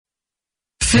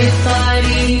في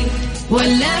الطريق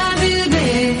ولا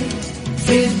بالبيت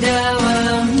في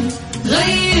الدوام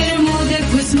غير مودك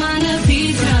واسمعنا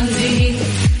في ترانزيت.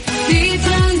 في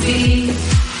ترانزيت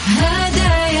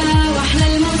هدايا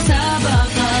واحلى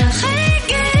المسابقة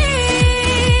خليك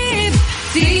قريب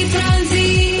في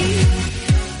ترانزيت.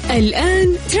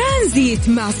 الآن ترانزيت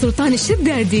مع سلطان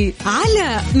الشدادي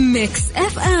على ميكس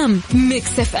اف ام.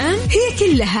 ميكس اف ام هي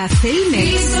كلها في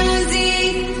الميكس.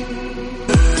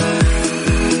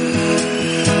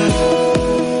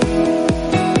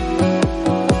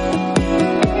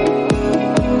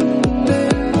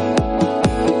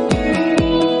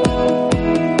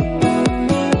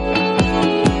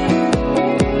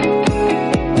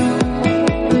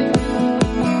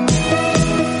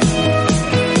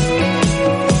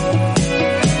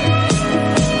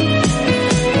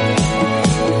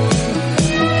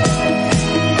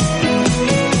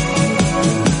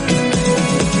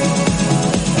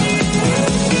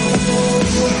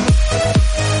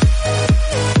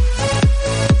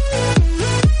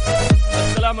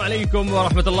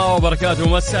 ورحمة الله وبركاته.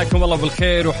 مساكم الله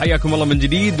بالخير وحياكم الله من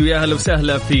جديد ويا أهلا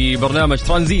وسهلا في برنامج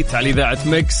ترانزيت على إذاعة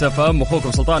ميكس اف ام.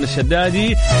 أخوكم سلطان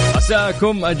الشدادي،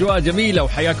 مساكم أجواء جميلة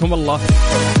وحياكم الله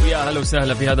ويا أهلا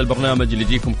وسهلا في هذا البرنامج اللي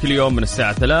يجيكم كل يوم من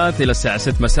الساعة 3 إلى الساعة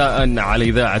 6 مساء على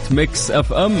إذاعة ميكس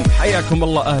اف ام. حياكم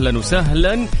الله، أهلا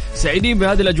وسهلا. سعيدين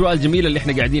بهذه الأجواء الجميلة اللي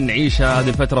احنا قاعدين نعيشها هذه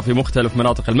الفترة في مختلف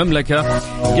مناطق المملكة.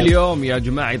 كل يوم يا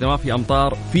جماعة إذا ما في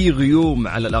أمطار في غيوم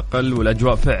على الأقل،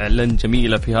 والأجواء فعلا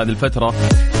جميلة في هذه الفترة.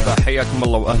 فحياكم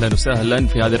الله وأهلا وسهلا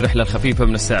في هذه الرحلة الخفيفة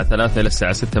من الساعة 3 إلى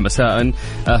الساعة 6 مساء.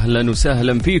 أهلا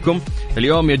وسهلا فيكم.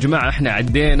 اليوم يا جماعة احنا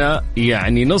عدينا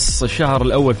يعني نص الشهر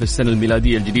الأول في السنة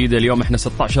الميلادية الجديدة. اليوم احنا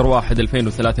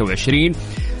 16/1/2023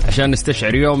 عشان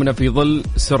نستشعر يومنا في ظل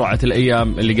سرعة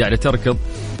الأيام اللي قاعدة تركض.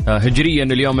 هجريا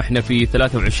اليوم احنا في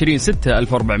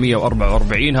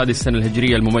 23/6/1444. هذه السنة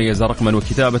الهجرية المميزة رقما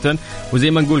وكتابة،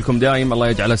 وزي ما نقولكم دائما الله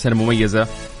يجعلها سنة مميزة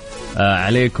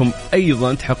عليكم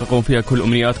أيضا تحققون فيها كل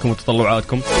أمنياتكم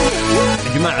وتطلعاتكم.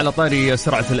 يا جماعة على طاري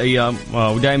سرعة الأيام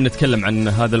ودائما نتكلم عن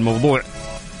هذا الموضوع،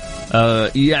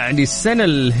 يعني السنة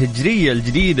الهجرية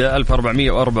الجديدة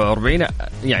 1444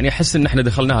 يعني أحس إن احنا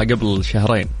دخلناها قبل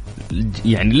شهرين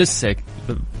يعني لسه.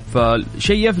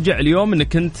 فشيء يفجع اليوم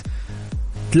إنك كنت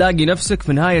تلاقي نفسك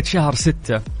في نهاية شهر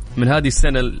 6 من هذه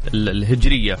السنة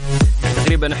الهجرية.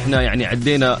 تقريبا احنا يعني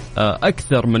عدينا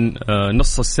أكثر من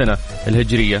نص السنة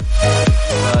الهجرية.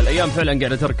 الأيام فعلا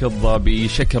قاعدة تركض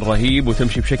بشكل رهيب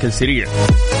وتمشي بشكل سريع.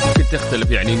 ممكن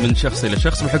تختلف يعني من شخص إلى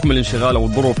شخص بحكم الانشغال أو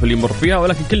الظروف اللي يمر فيها،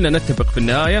 ولكن كلنا نتفق في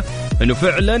النهاية أنه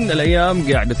فعلا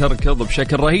الأيام قاعدة تركض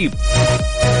بشكل رهيب.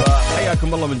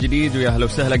 حياكم الله من جديد ويا أهلا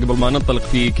وسهلا. قبل ما ننطلق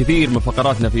في كثير من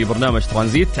فقراتنا في برنامج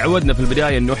ترانزيت، تعودنا في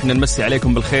البداية أنه إحنا نمسي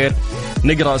عليكم بالخير،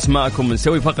 نقرأ أسماءكم،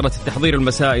 نسوي فقرة التحضير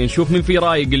المسائي، نشوف مين في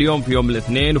رايق اليوم في يوم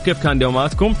الاثنين وكيف كان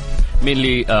دواماتكم، مين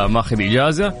اللي ماخذ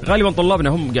إجازة. غالبا طلابنا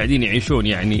هم قاعدين يعيشون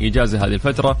يعني إجازة هذه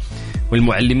الفترة،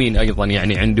 والمعلمين أيضا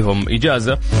يعني عندهم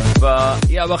إجازة،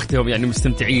 فيا بختهم يعني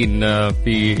مستمتعين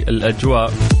في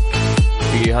الأجواء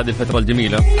في هذه الفترة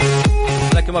الجميلة.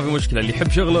 لكن ما في مشكلة، اللي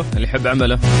يحب شغله اللي يحب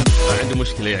عمله ما عنده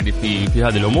مشكلة يعني في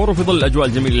هذه الأمور. وفي ظل الأجواء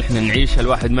الجميلة اللي احنا نعيشها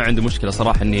الواحد ما عنده مشكلة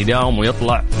صراحة إنه يداوم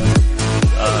ويطلع،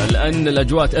 لأن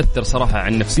الأجواء تأثر صراحة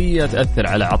على النفسية، تأثر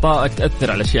على عطائك،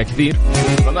 تأثر على أشياء كثير.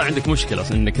 فما عندك مشكلة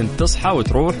إنك أنت تصحى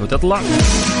وتروح وتطلع.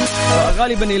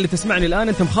 غالبا اللي تسمعني الآن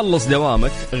أنت مخلص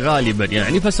دوامك غالبا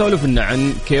يعني، فسولف لنا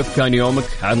عن كيف كان يومك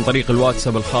عن طريق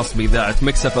الواتساب الخاص بإذاعة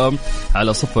ميكس اف ام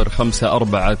على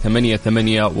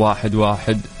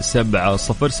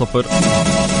 0548811700.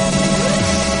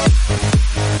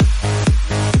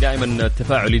 دائما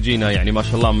التفاعل يجينا يعني ما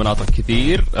شاء الله من مناطق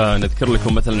كثير. نذكر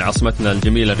لكم مثلا عاصمتنا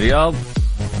الجميلة الرياض،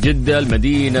 جدة،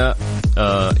 المدينة،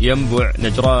 ينبع،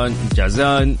 نجران،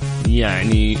 جازان،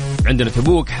 يعني عندنا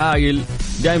تبوك، حايل.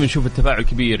 دائما نشوف التفاعل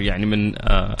كبير يعني من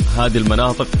هذه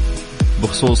المناطق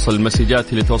بخصوص المسجات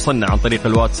اللي توصلنا عن طريق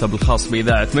الواتساب الخاص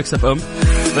بإذاعة ميكس اف ام.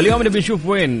 فاليوم نبي نشوف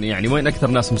وين أكثر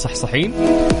ناس مصحصحين،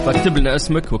 فاكتب لنا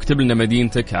اسمك واكتب لنا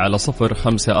مدينتك على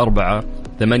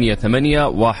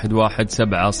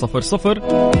 0548811700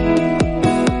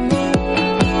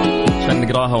 عشان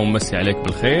نقراها ونمسي عليك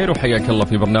بالخير. وحياك الله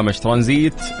في برنامج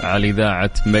ترانزيت على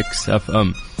إذاعة ميكس اف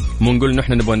ام. مو نقول إنه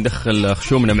إحنا نبغى ندخل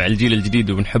خشومنا مع الجيل الجديد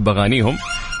وبنحب أغانيهم،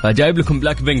 فجايب لكم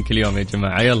بلاك بينك اليوم يا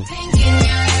جماعة. يلا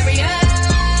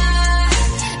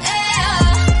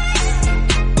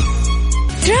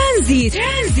ترانزيت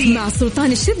مع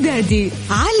سلطان الشدادي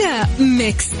على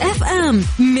ميكس اف ام.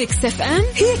 ميكس اف ام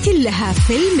هي كلها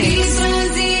في الميكس.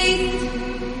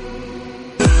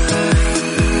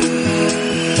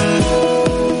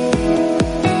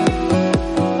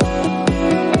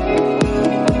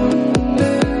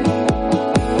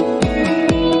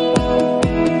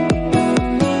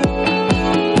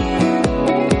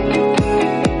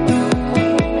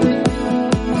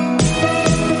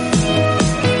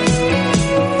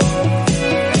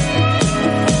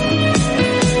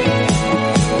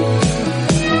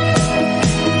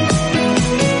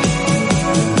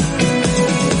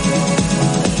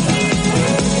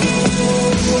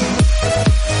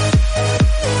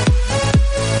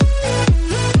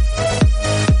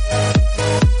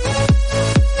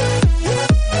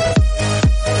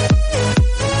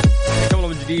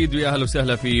 ويا أهلا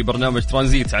وسهلا في برنامج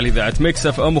ترانزيت على إذاعة ميكس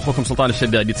اف ام. أخوكم سلطان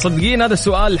الشدادي. تصدقين هذا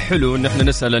السؤال حلو إن احنا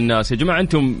نسأل الناس، يا جماعة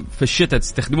أنتم في الشتاء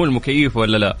تستخدمون المكيف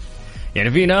ولا لا؟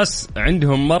 يعني في ناس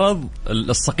عندهم مرض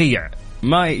الصقيع،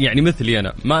 ما يعني مثلي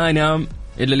أنا ما أنام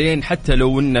إلا لين حتى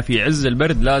لو إن في عز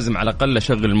البرد لازم على الأقل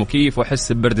أشغل المكيف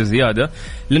وأحس ببرد زيادة،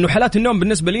 لأنه حالات النوم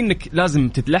بالنسبة لي إنك لازم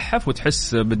تتلحف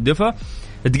وتحس بالدفء،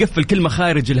 تقفل كل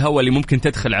مخارج الهواء اللي ممكن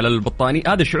تدخل على البطاني.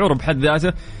 هذا شعور بحد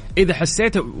ذاته إذا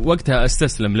حسيت وقتها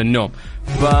أستسلم للنوم.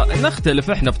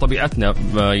 فنختلف إحنا بطبيعتنا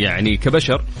يعني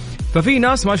كبشر. ففي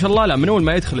ناس ما شاء الله لا من أول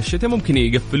ما يدخل الشتاء ممكن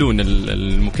يقفلون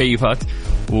المكيفات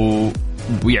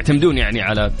ويعتمدون يعني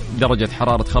على درجة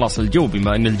حرارة خلاص الجو،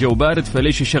 بما أن الجو بارد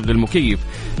فليش يشغل مكيف.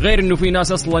 غير أنه في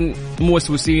ناس أصلا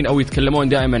موسوسين أو يتكلمون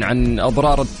دائما عن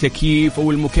أضرار التكييف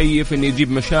أو المكيف أنه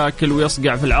يجيب مشاكل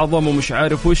ويصقع في العظم ومش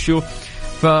عارف وشه.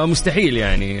 فمستحيل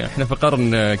يعني احنا في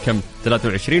قرن كم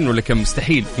 23 ولا كم،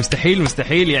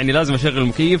 مستحيل يعني لازم أشغل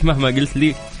المكيف مهما قلت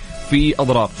لي في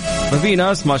أضرار. ففي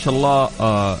ناس ما شاء الله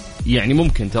يعني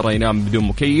ممكن ترى ينام بدون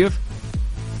مكيف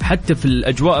حتى في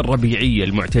الأجواء الربيعية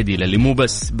المعتدلة اللي مو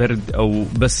بس برد أو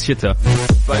بس شتاء.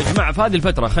 فيا جماعة في هذه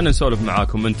الفترة خلنا نسولف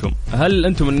معاكم، هل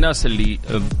أنتم الناس اللي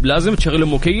لازم تشغلوا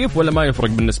مكيف ولا ما يفرق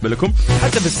بالنسبة لكم؟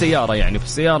 حتى في السيارة، يعني في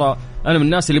السيارة أنا من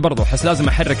الناس اللي برضو حس لازم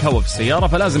أحرك هواء في السيارة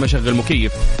فلازم أشغل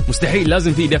مكيف، مستحيل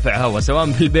لازم في دفع هواء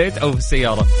سواء في البيت أو في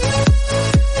السيارة.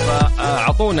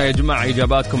 فأعطونا يا جماعة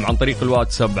إجاباتكم عن طريق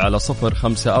الواتساب على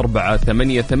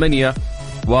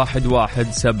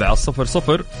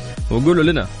 0548811700 وقولوا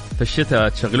لنا في الشتاء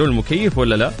تشغلون المكيف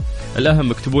ولا لا.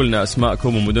 الأهم اكتبوا لنا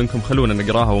أسماءكم ومدنكم خلونا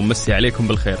نقراها ونمسي عليكم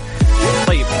بالخير.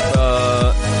 طيب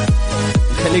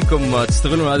خليكم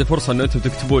تستغلون هذه الفرصة أن أنتم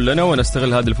تكتبون لنا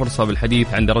ونستغل هذه الفرصة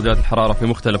بالحديث عن درجات الحرارة في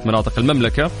مختلف مناطق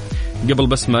المملكة. قبل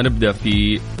بس ما نبدأ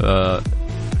في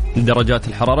درجات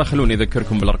الحرارة خلوني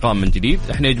أذكركم بالأرقام من جديد.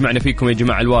 احنا يجمعنا فيكم يا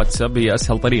جماعة الواتساب، هي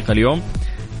أسهل طريقة اليوم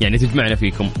يعني تجمعنا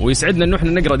فيكم، ويسعدنا انه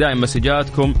احنا نقرا دائما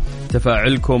مسجاتكم،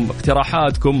 تفاعلكم،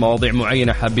 اقتراحاتكم، مواضيع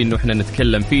معينه حابين انه احنا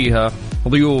نتكلم فيها،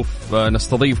 ضيوف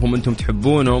نستضيفهم انتم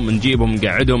تحبونهم، نجيبهم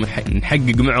نقعدهم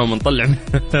نحقق معهم نطلع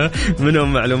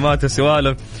منهم معلومات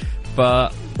وسوالف.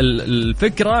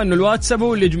 فالفكره انه الواتساب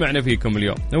هو اللي يجمعنا فيكم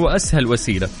اليوم، هو اسهل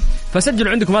وسيله.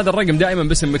 فسجلوا عندكم هذا الرقم دائما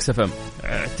باسم ميكس اف ام،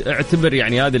 اعتبر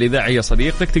يعني هذه الإذاعة هي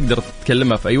صديقتك، تقدر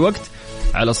تتكلمها في أي وقت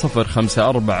على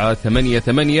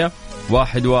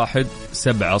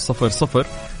 0548811700.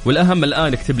 والأهم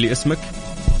الآن اكتب لي اسمك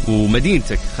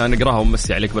ومدينتك، خلينا نقراها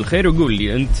ونمسي عليك بالخير، وقول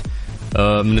لي أنت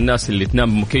من الناس اللي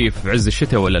تنام بمكيف في عز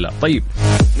الشتاء ولا لا. طيب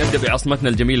نبدأ بعاصمتنا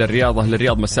الجميلة الرياض. أهل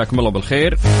الرياض مساكم الله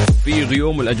بالخير، في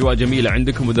غيوم والأجواء جميلة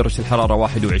عندكم ودرجة الحرارة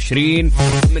 21.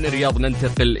 من الرياض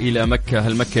ننتقل إلى مكة.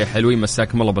 أهل مكة حلوين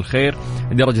مساكم الله بالخير،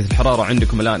 درجة الحرارة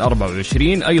عندكم الآن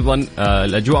 24. أيضا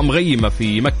الأجواء مغيمة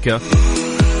في مكة،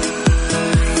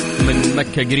 من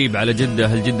مكة قريب على جدة.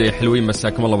 أهل جدة حلوين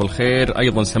مساكم الله بالخير،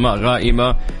 أيضا سماء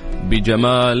غائمة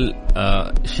بجمال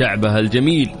شعبها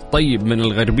الجميل. طيب من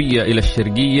الغربية إلى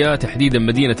الشرقية تحديدا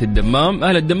مدينة الدمام.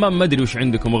 أهل الدمام ما أدري وش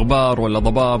عندكم، غبار ولا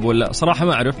ضباب ولا صراحة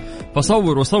ما أعرف،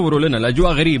 فصوروا لنا،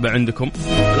 الأجواء غريبة عندكم،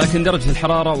 لكن درجة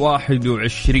الحرارة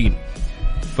 21.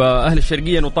 فأهل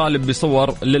الشرقية نطالب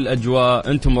بصور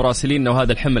للأجواء، أنتم مراسلين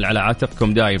وهذا الحمل على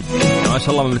عاتقكم دايم. ما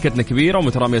شاء الله مملكتنا كبيرة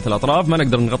ومترامية الأطراف، ما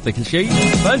نقدر نغطي كل شيء،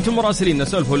 فأنتم مراسلين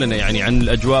سولفوا لنا يعني عن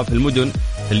الأجواء في المدن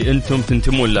اللي أنتم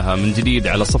تنتمون لها من جديد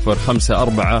على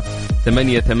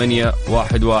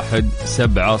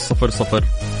 0548811700.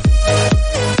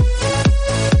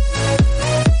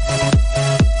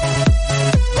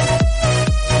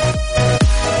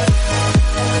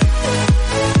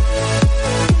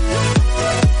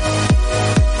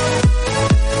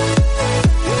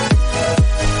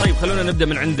 نبدأ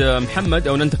من عند محمد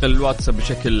أو ننتقل الواتساب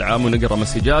بشكل عام ونقرأ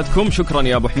مسجاتكم. شكرا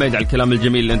يا أبو حميد على الكلام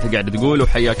الجميل اللي أنت قاعد تقوله،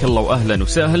 وحياك الله وأهلا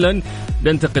وسهلا.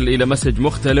 ننتقل إلى مسج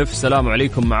مختلف. السلام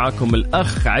عليكم، معاكم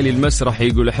الأخ علي المسرح،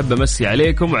 يقول أحب أمسي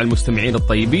عليكم وعلى المستمعين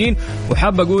الطيبين،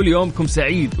 وحاب أقول يومكم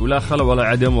سعيد ولا خلا ولا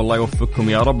عدم، والله يوفقكم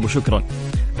يا رب. وشكرا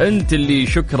أنت اللي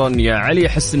شكرا يا علي،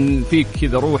 أحس إن فيك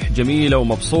كذا روح جميلة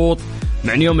ومبسوط،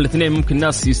 مع يوم الاثنين ممكن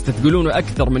ناس يستثقلونه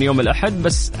أكثر من يوم الأحد،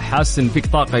 بس حاس إن فيك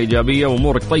طاقة إيجابية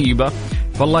وأمورك طيبة،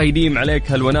 فالله يديم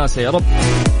عليك هالوناسة يا رب.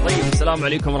 طيب السلام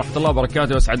عليكم ورحمة الله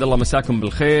وبركاته، وأسعد الله مساكم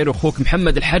بالخير. وأخوك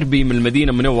محمد الحربي من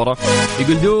المدينة المنورة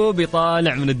يقول دوب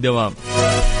يطالع من الدوام.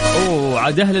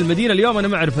 عاد أهل المدينة اليوم أنا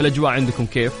ما أعرف الأجواء عندكم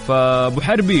كيف، فأبو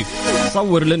حربي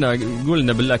صور لنا، قول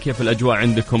لنا بالله كيف الأجواء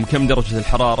عندكم، كم درجة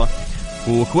الحرارة،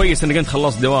 وكويس أنك أنت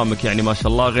خلصت دوامك يعني ما شاء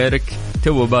الله، غيرك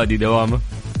تو بادي دوامه.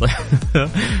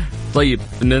 طيب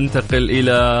ننتقل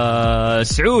إلى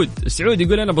سعود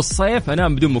يقول أنا بالصيف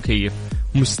أنام بدون مكيف.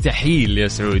 مستحيل يا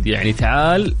سعود، يعني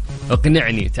تعال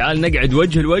اقنعني، تعال نقعد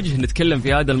وجه لوجه نتكلم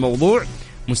في هذا الموضوع.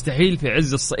 مستحيل في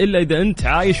عز إلا إذا أنت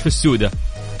عايش في السودة،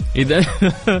 إذا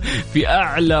في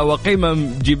أعلى وقمم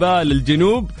جبال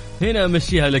الجنوب، هنا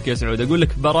أمشيها لك يا سعود، أقول لك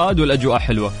براد والأجواء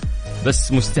حلوة.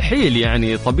 بس مستحيل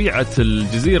يعني طبيعة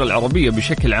الجزيرة العربية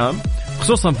بشكل عام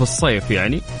خصوصا في الصيف،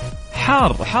 يعني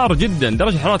حار جدا،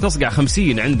 درجة الحرارة تصقع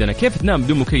 50 عندنا، كيف تنام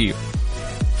بدون مكيف؟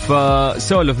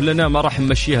 فسولف لنا، ما راح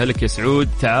نمشيها لك يا سعود،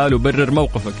 تعال وبرر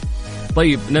موقفك.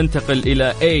 طيب ننتقل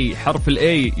إلى A، حرف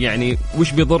الA، يعني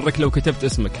وش بيضرك لو كتبت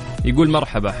اسمك؟ يقول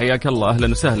مرحبا، حياك الله،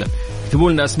 أهلا وسهلا،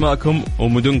 اكتبوا لنا أسماءكم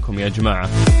ومدنكم يا جماعة.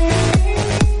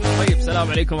 طيب السلام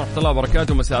عليكم ورحمة الله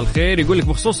وبركاته، مساء الخير. يقول لك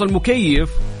بخصوص المكيف،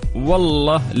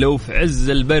 والله لو في عز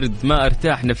البرد ما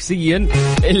ارتاح نفسيا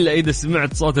إلا إذا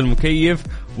سمعت صوت المكيف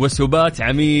وسبات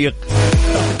عميق.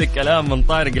 هذا كلام من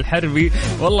طارق الحربي،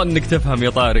 والله إنك تفهم يا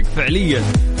طارق فعليا.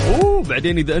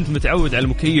 بعدين إذا أنت متعود على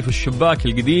المكيف الشباك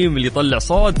القديم اللي يطلع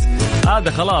صوت،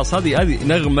 هذا خلاص، هذه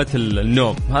نغمة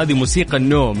النوم، هذه موسيقى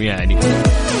النوم يعني.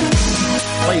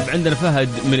 طيب عندنا فهد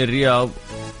من الرياض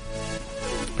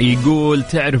يقول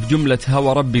تعرف جملة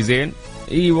هوا ربي زين؟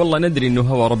 اي والله ندري انه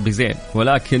هوا ربي زين،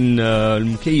 ولكن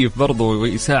المكيف برضو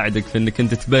يساعدك في انك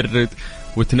انت تبرد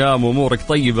وتنام وامورك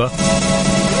طيبة.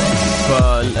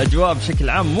 فالأجواء بشكل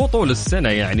عام مو طول السنة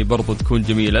يعني برضو تكون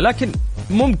جميلة، لكن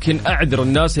ممكن أعذر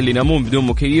الناس اللي ينامون بدون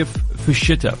مكيف في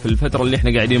الشتاء، في الفترة اللي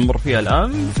احنا قاعدين نمر فيها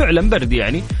الآن فعلا برد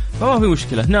يعني، فما في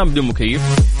مشكلة نام بدون مكيف.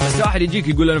 بس واحد يجيك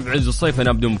يقول أنا في عز الصيف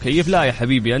أنام بدون مكيف، لا يا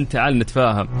حبيبي أنت تعال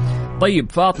نتفاهم.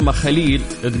 طيب فاطمة خليل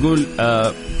تقول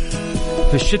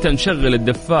في الشتاء نشغل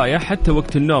الدفاية حتى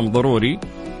وقت النوم ضروري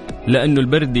لأنه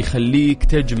البرد يخليك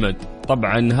تجمد.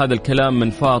 طبعا هذا الكلام من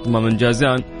فاطمة من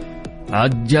جازان.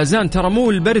 عاد جازان ترى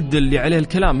مو البرد اللي عليه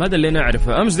الكلام، هذا اللي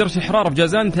نعرفه. أمس درجة الحرارة في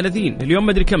جازان 30، اليوم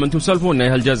ما أدري كم، أنتم سالفونا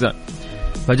يا هالجازان.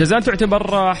 فجازان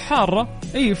تعتبر حارة،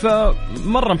 اي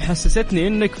فمرة محسستني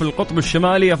انك في القطب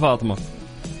الشمالي يا فاطمة.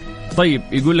 طيب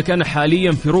يقول لك انا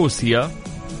حاليا في روسيا.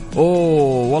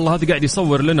 اوه والله هذا قاعد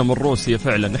يصور لنا من روسيا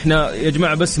فعلا. احنا يا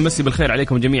جماعة بس مسي بالخير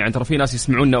عليكم جميعا، ترى في ناس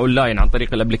يسمعونا اونلاين عن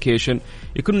طريق الابليكيشن،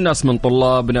 يكونوا ناس من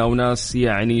طلابنا او ناس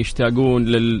يعني يشتاقون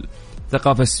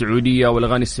للثقافة السعودية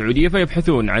والاغاني السعودية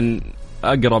فيبحثون عن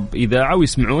اقرب اذاعة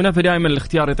ويسمعونا، فدائما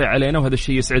الاختيار يطيع علينا وهذا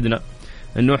الشيء يسعدنا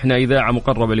انه احنا اذاعة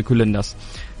مقربة لكل الناس.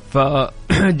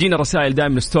 فجينا رسائل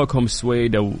دائما من ستوكهولم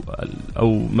السويد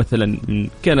او مثلا من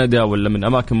كندا ولا من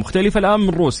اماكن مختلفة، الان من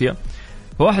روسيا.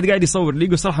 فواحد قاعد يصور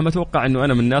لي، صراحة ما اتوقع انه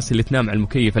انا من الناس اللي تنام على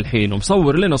المكيف الحين،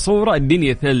 ومصور لنا صورة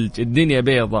الدنيا ثلج، الدنيا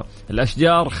بيضة،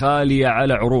 الاشجار خالية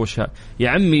على عروشها، يا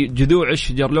عمي جذوع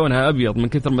الشجر لونها ابيض من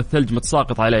كثر ما الثلج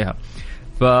متساقط عليها.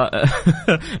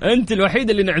 فأنت الوحيد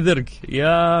اللي نعذرك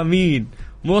يا مين؟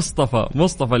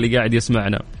 مصطفى اللي قاعد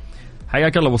يسمعنا،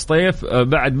 حياك الله ابو سطيف.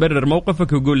 بعد برر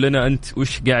موقفك وقول لنا انت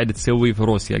وش قاعد تسوي في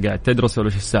روسيا، قاعد تدرس ولا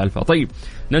ايش السالفه؟ طيب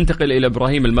ننتقل الى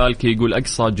ابراهيم المالكي يقول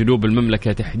اقصى جنوب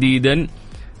المملكه تحديدا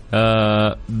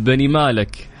بني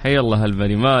مالك، حيا الله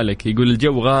هالبني مالك. يقول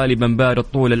الجو غالبا بارد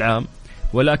طول العام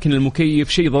ولكن المكيف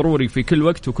شيء ضروري في كل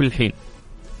وقت وكل حين.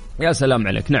 يا سلام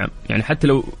عليك، نعم يعني حتى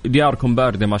لو دياركم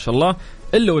باردة ما شاء الله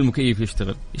إلا والمكيف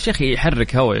يشتغل يا شيخ،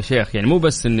 يحرك هوا يا شيخ، يعني مو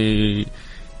بس إنه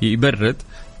يبرد.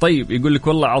 طيب يقول لك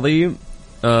والله عظيم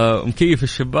مكيف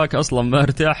الشباك أصلا ما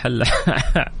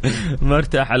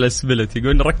ارتاح على السبلت.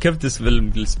 يقول ركبت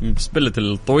سبلت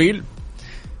الطويل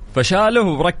فشاله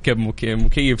وركب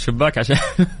مكيف شباك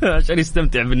عشان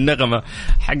يستمتع بالنغمة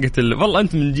حقت والله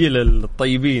أنت من جيل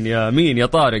الطيبين يا مين يا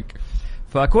طارق.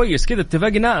 فكويس كذا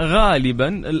اتفقنا، غالبا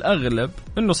الأغلب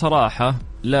أنه صراحة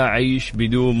لا عيش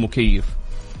بدون مكيف.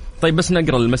 طيب بس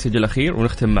نقرأ المسج الأخير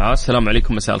ونختم معاه. السلام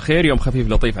عليكم، مساء الخير، يوم خفيف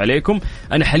لطيف عليكم.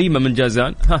 أنا حليمة من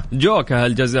جازان، جوكا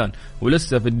هالجازان،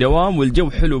 ولسه في الدوام والجو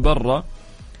حلو برا،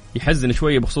 يحزن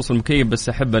شوية بخصوص المكيف بس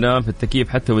أحب أنام في التكييف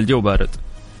حتى والجو بارد.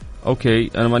 أوكي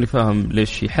أنا ماني فاهم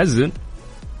ليش يحزن،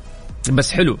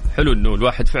 بس حلو إنه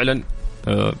الواحد فعلا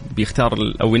بيختار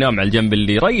أو ينام على الجنب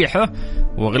اللي يريحه،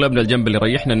 وأغلبنا الجنب اللي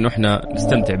يريحنا إنه إحنا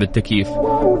نستمتع بالتكييف،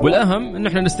 والأهم إنه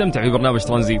إحنا نستمتع في برنامج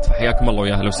ترانزيت. فحياكم الله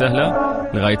ويا أهلا وسهلا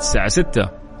لغاية الساعة 6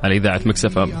 على إذاعة ميكس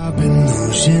اف ام.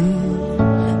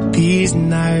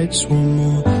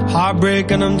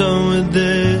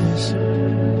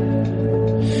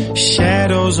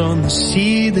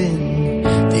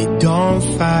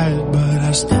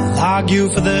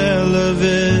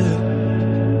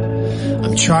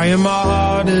 I'm trying my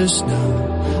hardest now.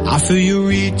 I feel you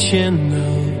reaching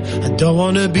now. I don't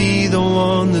wanna be the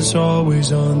one that's always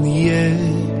on the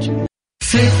edge.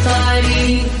 في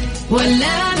الطريق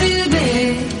ولا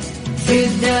بالبيت في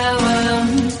الدوام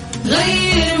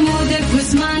غير مودك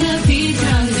واسمعنا في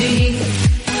ترانزيت.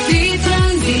 في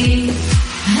ترانزيت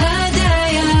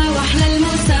هدايا واحلى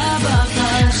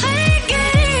المسابقة.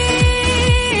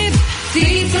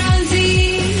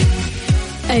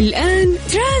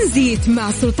 ترانزيت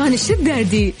مع سلطان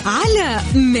الشدادي على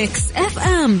ميكس اف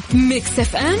ام. ميكس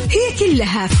اف ام هي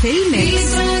كلها في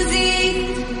الميكس.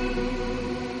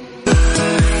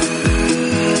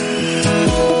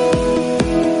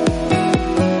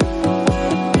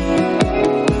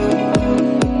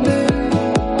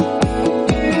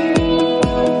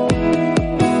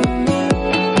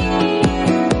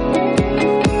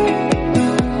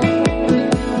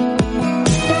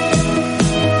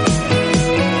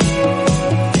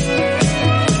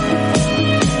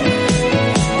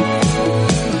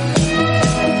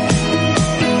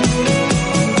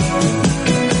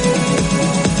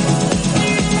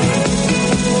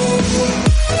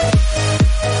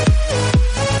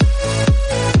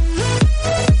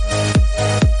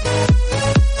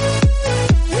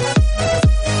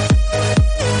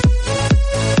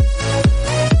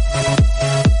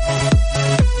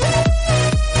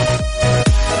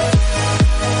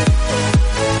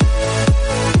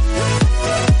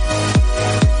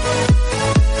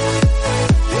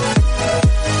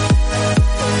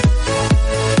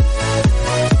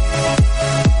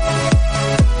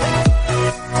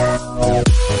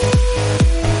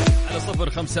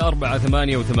 أربعة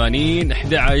 88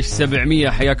 11 700.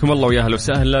 حياكم الله ويا أهلا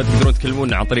وسهلا. تقدرون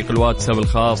تكلمونا عن طريق الواتساب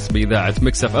الخاص بإذاعة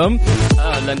ميكس اف ام.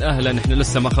 أهلا إحنا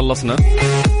لسه ما خلصنا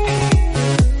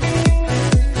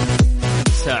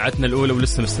ساعتنا الأولى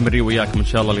ولسه مستمرين وياكم إن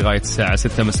شاء الله لغاية الساعة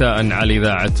 6 مساء على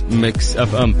إذاعة ميكس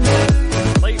اف ام.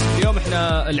 طيب اليوم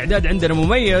إحنا الإعداد عندنا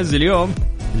مميز. اليوم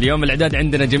الإعداد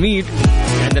عندنا جميل،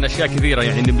 عندنا أشياء كثيرة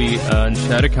يعني نبي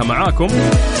نشاركها معاكم.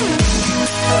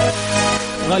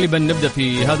 غالبا نبدأ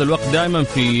في هذا الوقت دائما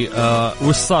في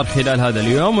وش صار خلال هذا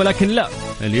اليوم، ولكن لا،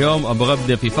 اليوم أبغى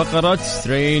أبدأ في فقرة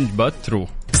Strange but True.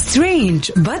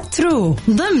 Strange but True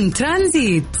ضمن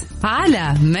ترانزيت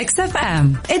على ميكس اف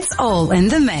ام. It's all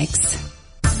in the mix.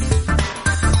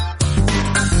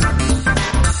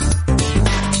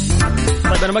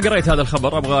 طيب أنا ما قريت هذا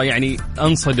الخبر، أبغى يعني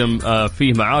أنصدم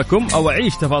فيه معاكم أو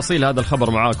أعيش تفاصيل هذا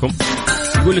الخبر معاكم.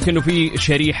 يقول لك إنه في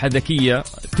شريحة ذكية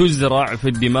تزرع في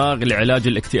الدماغ لعلاج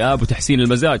الاكتئاب وتحسين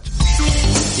المزاج.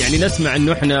 يعني نسمع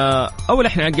إنه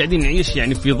إحنا قاعدين نعيش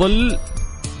يعني في ظل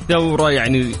ثورة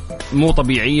يعني مو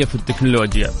طبيعية في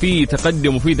التكنولوجيا، في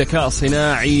تقدم وفي ذكاء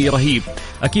صناعي رهيب.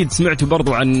 أكيد سمعتوا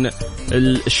برضو عن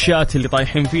الشات اللي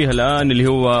طايحين فيها الآن اللي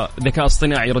هو ذكاء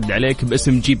اصطناعي يرد عليك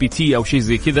باسم GPT أو شيء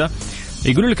زي كذا.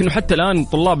 يقولوا لك إنه حتى الآن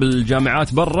طلاب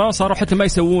الجامعات برا صاروا حتى ما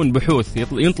يسوون بحوث،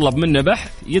 ينطلب منه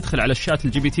بحث يدخل على الشات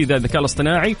الGPT ذا الذكاء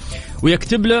الاصطناعي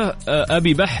ويكتب له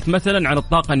أبي بحث مثلا عن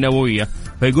الطاقة النووية،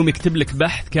 فيقوم يكتب لك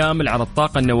بحث كامل عن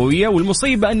الطاقة النووية.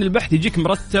 والمصيبة أن البحث يجيك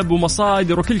مرتب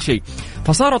ومصادر وكل شيء.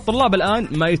 فصار الطلاب الآن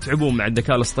ما يتعبون مع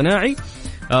الذكاء الاصطناعي،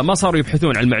 ما صاروا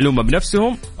يبحثون عن المعلومة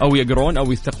بنفسهم أو يقرون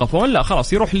أو يثقفون، لا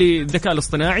خلاص يروح للذكاء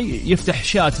الاصطناعي يفتح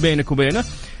شات بينك وبينه،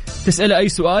 تسأله أي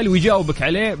سؤال ويجاوبك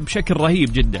عليه بشكل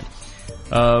رهيب جدا.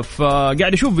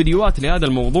 فقاعد أشوف فيديوهات لهذا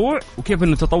الموضوع وكيف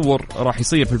أنه تطور راح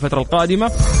يصير في الفترة القادمة.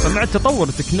 فمع التطور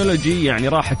التكنولوجي يعني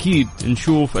راح أكيد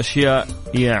نشوف أشياء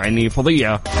يعني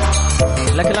فظيعة.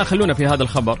 لكن الآن خلونا في هذا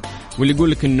الخبر واللي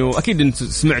يقول لك أنه أكيد أنت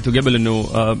سمعتوا قبل أنه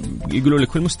يقولوا لك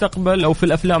في المستقبل أو في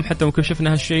الأفلام حتى ممكن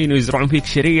شفنا هالشيء أنه يزرعون فيك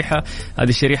شريحة. هذه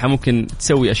الشريحة ممكن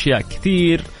تسوي أشياء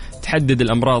كثير، تحدد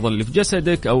الأمراض اللي في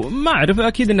جسدك أو ما أعرف،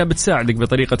 أكيد أنها بتساعدك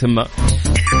بطريقة ما.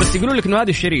 بس يقولوا لك إنه هذه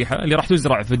الشريحة اللي راح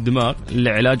تزرع في الدماغ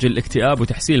لعلاج الاكتئاب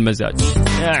وتحسين المزاج.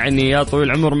 يعني يا طويل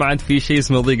العمر ما عاد في شيء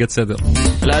اسمه ضيقة صدر.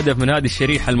 الهدف من هذه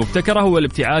الشريحة المبتكرة هو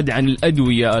الابتعاد عن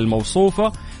الأدوية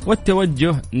الموصوفة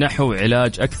والتوجه نحو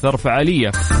علاج أكثر فعالية.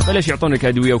 فليش يعطونك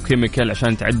أدوية وكيميكال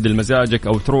عشان تعدل مزاجك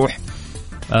أو تروح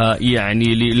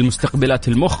يعني للمستقبلات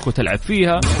المخ وتلعب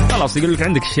فيها؟ خلاص يقول لك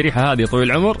عندك الشريحة هذه طويل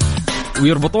العمر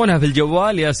ويربطونها في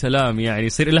الجوال. يا سلام، يعني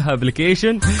يصير لها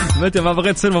ابليكيشن متى ما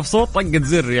بغيت تصير مبسوط طقة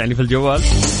زر يعني في الجوال.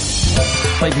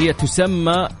 طيب هي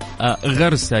تسمى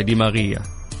غرسة دماغية،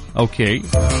 أوكي،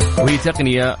 وهي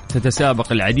تقنية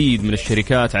تتسابق العديد من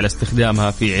الشركات على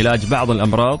استخدامها في علاج بعض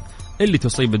الأمراض اللي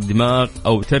تصيب الدماغ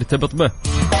أو ترتبط به.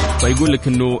 فيقول لك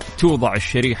أنه توضع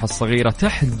الشريحة الصغيرة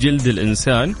تحت جلد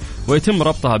الإنسان ويتم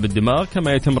ربطها بالدماغ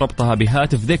كما يتم ربطها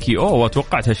بهاتف ذكي.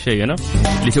 وتوقعت هالشيء أنا،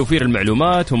 لتوفير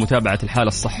المعلومات ومتابعة الحالة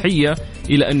الصحية.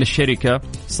 إلى أن الشركة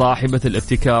صاحبة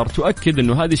الابتكار تؤكد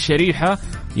أنه هذه الشريحة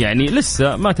يعني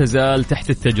لسه ما تزال تحت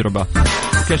التجربة.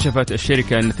 كشفت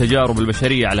الشركة أن التجارب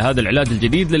البشرية على هذا العلاج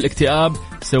الجديد للاكتئاب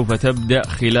سوف تبدأ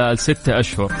خلال 6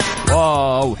 أشهر.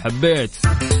 واو حبيت.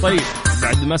 طيب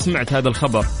بعد ما سمعت هذا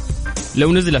الخبر،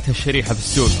 لو نزلت هالشريحة في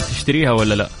السوق تشتريها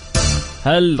ولا لا؟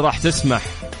 هل راح تسمح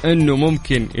أنه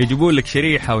ممكن يجيبون لك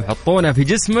شريحة ويحطونها في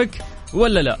جسمك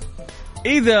ولا لا؟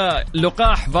 إذا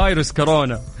لقاح فيروس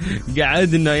كورونا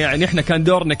قعدنا يعني إحنا كان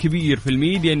دورنا كبير في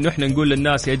الميديا إنه إحنا نقول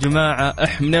للناس يا جماعة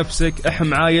احم نفسك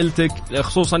احم عائلتك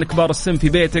خصوصا كبار السن في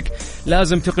بيتك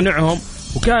لازم تقنعهم.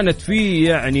 وكانت في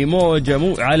يعني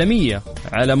موجة عالمية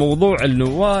على موضوع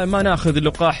إنه ما ناخذ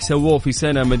اللقاح سووه في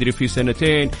سنة مدري في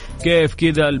سنتين كيف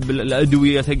كذا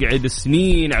الأدوية تقعد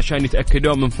سنين عشان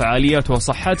يتأكدون من فعاليتها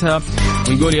وصحتها.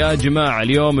 ونقول يا جماعة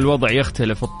اليوم الوضع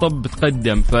يختلف الطب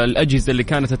تقدم فالأجهزة اللي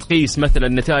كانت تقيس مثلا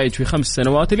النتائج في 5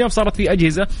 سنوات اليوم صارت في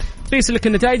أجهزة تقيس لك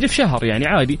النتائج في شهر يعني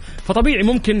عادي. فطبيعي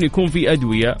ممكن يكون في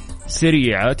أدوية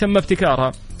سريعة تم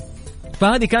ابتكارها.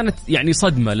 فهذه كانت يعني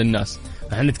صدمة للناس.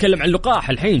 احنا نتكلم عن اللقاح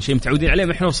الحين شيء متعودين عليه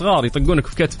من احنا وصغار يطقونك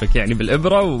في كتفك يعني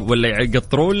بالإبرة ولا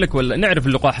يقطرون لك ولا نعرف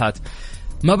اللقاحات.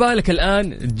 ما بالك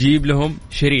الآن تجيب لهم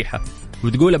شريحة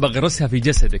وتقول بغرسها في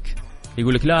جسدك.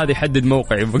 يقول لك لا هذا يحدد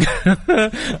موقعي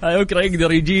بكرة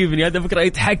يقدر يجيبني هذا بكرة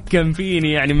يتحكم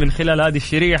فيني يعني من خلال هذه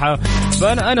الشريحة.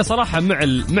 فأنا صراحة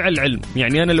مع العلم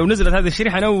يعني أنا لو نزلت هذه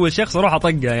الشريحة أنا أول شخص أروح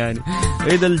أطقها يعني.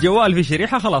 إذا الجوال في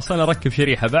شريحة خلاص أنا أركب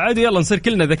شريحة بعد يلا نصير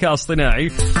كلنا ذكاء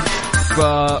اصطناعي.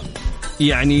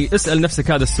 يعني اسأل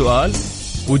نفسك هذا السؤال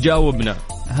وجاوبنا.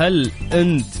 هل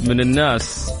أنت من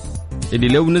الناس اللي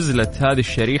لو نزلت هذه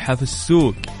الشريحة في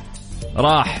السوق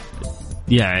راح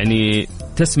يعني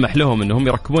تسمح لهم أنهم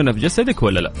يركبونها في جسدك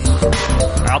ولا لا؟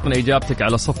 عطنا إجابتك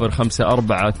على 0548811700.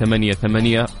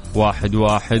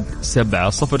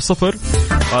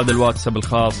 هذا الواتساب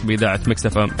الخاص بإذاعة ميكس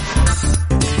اف ام.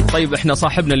 طيب احنا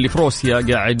صاحبنا اللي في روسيا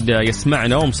قاعد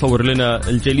يسمعنا ومصور لنا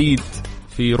الجليد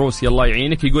في روسيا الله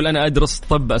يعينك. يقول أنا أدرس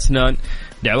طب أسنان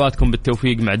دعواتكم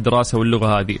بالتوفيق مع الدراسة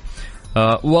واللغة هذه.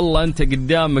 والله أنت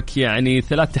قدامك يعني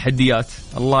 3 تحديات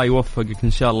الله يوفقك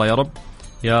إن شاء الله يا رب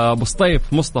يا أبو سطيف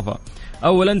مصطفى.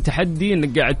 أولا تحدي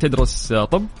أنك قاعد تدرس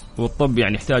طب والطب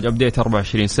يعني يحتاج أبديت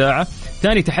 24 ساعة.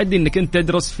 ثاني تحدي أنك أنت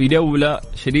تدرس في دولة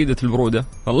شديدة البرودة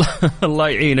الله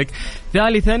يعينك.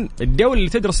 ثالثا الدولة اللي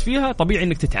تدرس فيها طبيعي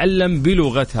أنك تتعلم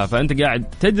بلغتها فأنت قاعد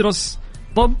تدرس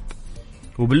طب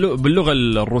وباللغة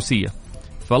الروسية.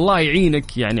 فالله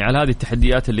يعينك يعني على هذه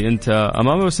التحديات اللي أنت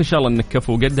أمامها بس إن شاء الله أنك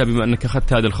كفو قدها بما أنك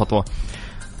أخذت هذه الخطوة.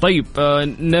 طيب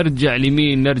نرجع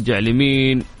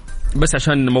لمين بس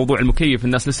عشان موضوع المكيف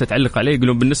الناس لسه تعلق عليه.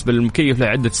 يقولون بالنسبة للمكيف له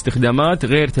عدة استخدامات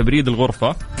غير تبريد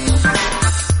الغرفة.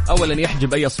 أولا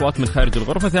يحجب أي أصوات من خارج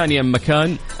الغرفة. ثانيا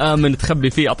مكان آمن تخبي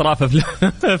فيه أطراف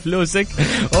فلوسك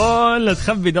ولا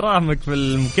تخبي دراهمك في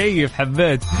المكيف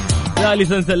حبيت.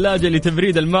 ثالثا ثلاجة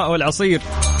لتبريد الماء والعصير.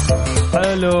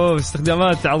 حلو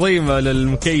استخدامات عظيمة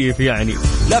للمكيف يعني.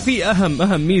 لا في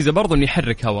أهم ميزة برضو إنه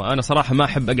يحرك هواء. أنا صراحة ما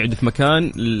أحب أقعد في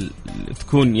مكان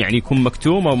تكون يعني يكون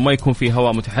مكتوم أو ما يكون فيه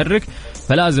هواء متحرك.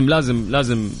 فلازم لازم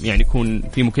لازم يعني يكون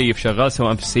في مكيف شغال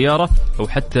سواء في السيارة أو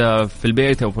حتى في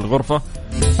البيت أو في الغرفة.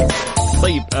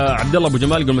 طيب عبد الله أبو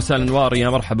جمال يقول مساء الأنوار يا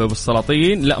مرحبا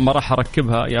بالسلاطين. لا ما راح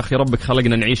أركبها يا أخي ربك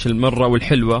خلقنا نعيش المرة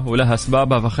والحلوة ولها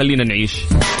أسبابها فخلينا نعيش.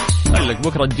 قال لك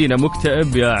بكرة تجينا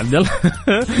مكتئب يا عبد الله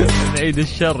بعيد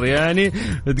الشر يعني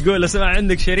تقول اسمع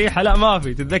عندك شريحة لا ما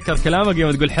في تتذكر كلامك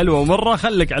يوم تقول حلوة ومرة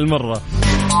خلك على المرة.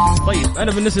 طيب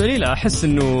أنا بالنسبة لي لا أحس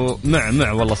إنه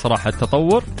مع والله صراحة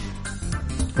التطور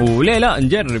وليه لا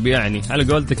نجرب يعني على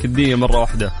قولتك الدنيا مرة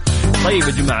واحدة. طيب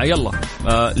يا جماعة يلا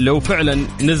لو فعلا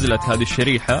نزلت هذه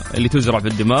الشريحة اللي تزرع في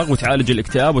الدماغ وتعالج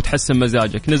الاكتئاب وتحسن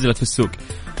مزاجك نزلت في السوق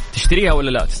تشتريها ولا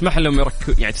لا؟ تسمح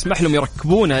لهم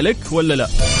يركبونها لك ولا لا؟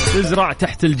 تزرع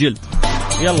تحت الجلد.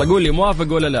 يلا قول لي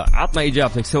موافق ولا لا؟ عطنا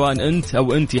إجابتك سواء أنت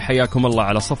أو أنتي. حياكم الله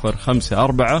على 0548811700.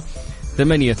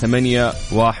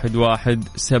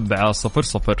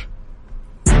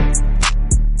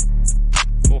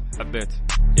 حبيت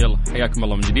يلا حياكم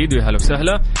الله من جديد ويا هلا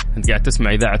وسهلا. أنت قاعد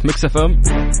تسمع إذاعة ميكس اف ام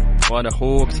وأنا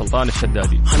أخوك سلطان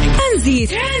الشدادي.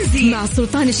 ترانزيت مع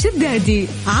سلطان الشدادي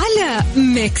على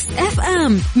ميكس اف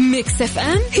ام. ميكس اف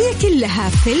ام هي كلها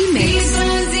في الميكس.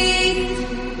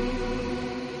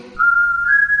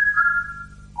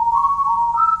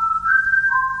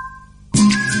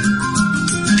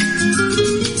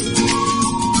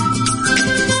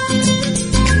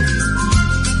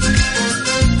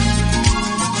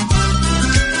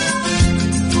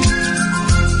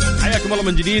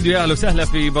 من جديد ويا اهلا وسهلا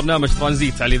في برنامج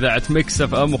ترانزيت على اذاعه ميكس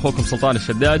اف ام. اخوكم سلطان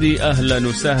الشدادي اهلا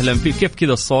وسهلا فيك. كيف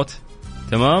كذا الصوت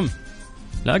تمام؟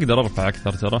 لا اقدر ارفع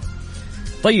اكثر ترى.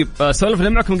 طيب سولفنا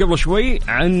معكم قبل شوي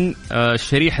عن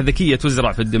الشريحه ذكيه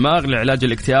تزرع في الدماغ لعلاج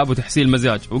الاكتئاب وتحسين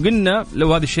المزاج وقلنا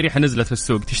لو هذه الشريحه نزلت في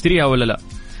السوق تشتريها ولا لا؟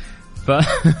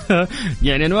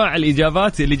 يعني انواع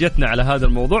الاجابات اللي جتنا على هذا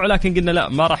الموضوع لكن قلنا لا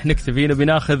ما راح نكتفي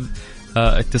بناخذ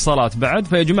اتصالات بعد.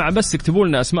 فيا جماعة بس اكتبوا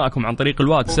لنا أسماءكم عن طريق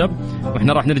الواتساب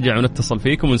وإحنا راح نرجع ونتصل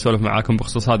فيكم ونسولف معاكم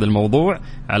بخصوص هذا الموضوع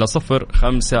على 0548811700.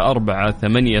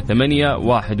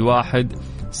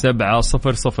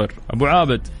 أبو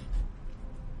عابد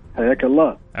حياك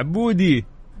الله. عبودي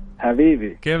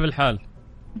حبيبي كيف الحال؟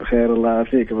 بخير الله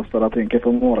يعافيك. بالسلاطين كيف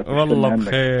أمورك؟ والله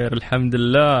بخير الحمد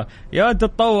لله. يا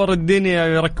تتطور الدنيا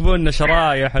يركبون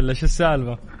شرايح ولا شو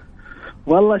السالفة؟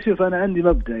 والله شوف أنا عندي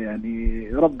مبدأ يعني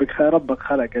ربك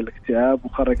خلق الاكتئاب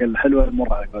وخلق الحلوة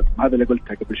المرة على قولتهم. هذا اللي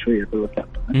قلتها قبل شوية في الواتساب.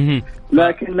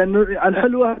 لكن لأنه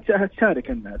الحلوة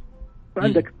تشارك الناس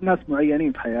وعندك ناس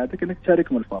معينين في حياتك إنك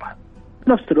تشاركهم الفرح.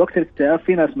 في نفس الوقت الاكتئاب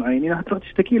في ناس معينين هتروح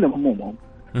تشتكي لهم همومهم.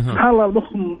 سبحان الله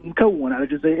المخ مكون على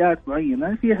جزيئات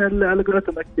معينة فيها على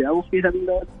قولتهم الاكتئاب وفيها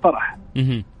الفرح.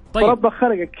 طيب ربك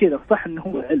خلقك كذا صح إنه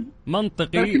هو علم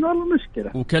منطقي لكن والله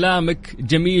مشكلة. وكلامك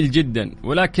جميل جدا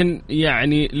ولكن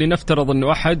يعني لنفترض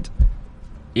إنه أحد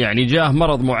يعني جاه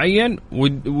مرض معين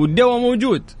والدواء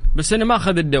موجود بس أنا ما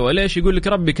أخذ الدواء. ليش؟ يقول لك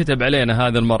ربي كتب علينا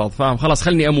هذا المرض فاهم خلاص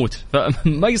خلني أموت.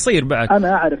 فما يصير بعد.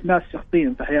 أنا أعرف ناس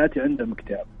شخصيا في حياتي عندهم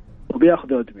اكتئاب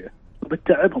وبياخذوا أدوية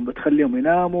وبتتعبهم بتخليهم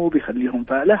يناموا وبيخليهم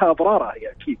فلها أضرارها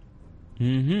هي أكيد.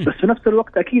 بس في نفس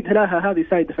الوقت أكيد لها هذه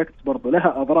سايد إفكتس برضو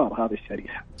لها أضرار هذه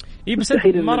الشريحة. إيه بس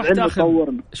ما راح تاخذ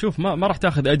شوف ما راح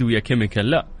تاخذ أدوية كيميكال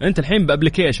لا أنت الحين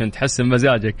بأبليكيشن تحسن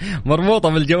مزاجك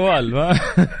مربوطة بالجوال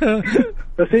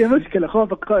بس هي مشكلة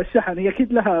خوفك الشحن هي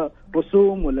أكيد لها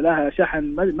رسوم ولا لها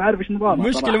شحن ما أعرف إيش نظامها.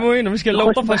 مشكلة مو هنا مشكلة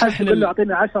لو طفى شحن اللي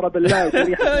أعطيني 10 بالله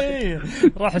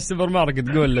راح السوبر ماركت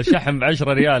تقول له شحن ب10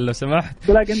 ريال لو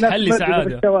سمحت حلي سعادة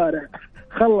بالشوارع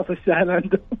خلص الشحن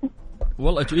عنده.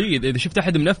 والله إذا شفت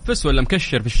أحد منفس ولا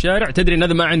مكشر في الشارع تدري إن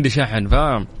هذا ما عنده شحن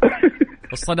فاهم.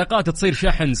 الصداقات تصير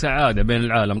شحن سعادة بين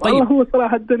العالم. طيب والله هو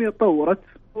صراحة الدنيا تطورت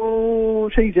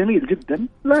وشيء جميل جدا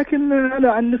لكن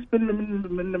لا عن نسبة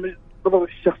من بالضبط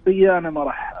الشخصية أنا ما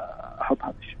راح أحط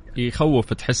هذا الشيء.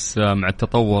 يخوف تحس مع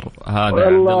التطور هذا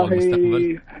والله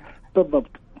المستقبل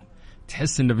بالضبط.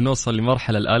 تحس إنه بنوصل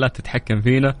لمرحلة الآلات تتحكم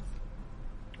فينا.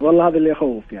 والله هذا اللي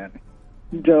يخوف يعني.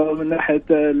 جو من ناحية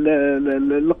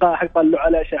اللقاح يطلعوا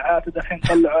على إشاعات ودحين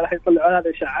يطلعوا على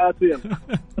هذه إشاعات ويلا.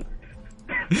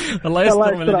 الله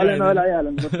يستر علينا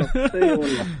والعيال. اي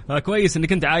والله كويس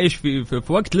انك انت عايش في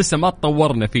وقت لسه ما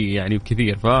تطورنا فيه يعني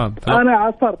بكثير فاهم.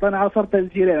 انا عاصرت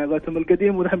الجيلين قلتهم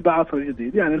القديم والحين بعصر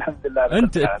الجديد يعني الحمد لله.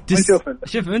 انت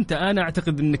شوف انت انا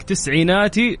اعتقد انك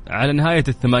تسعيناتي على نهاية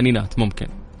الثمانينات ممكن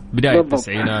بداية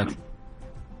التسعينات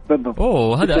بالضبط.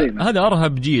 اوه هذا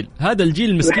ارهب جيل. هذا الجيل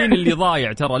المسكين اللي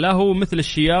ضايع ترى لا هو مثل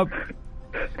الشياب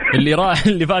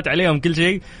اللي فات عليهم كل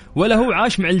شيء ولا هو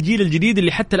عاش مع الجيل الجديد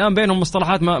اللي حتى الآن بينهم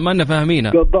مصطلحات ما لنا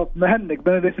فاهمينها. بالضبط مهنك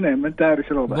بين الاثنين ما انت عارف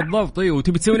شنو بالضبط.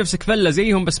 وتبي تسوي نفسك فلة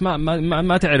زيهم بس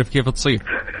ما تعرف كيف تصير.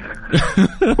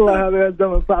 والله هذا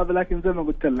الزمن صعب لكن زي ما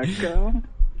قلت لك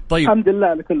طيب الحمد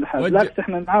لله لكل حال. بالعكس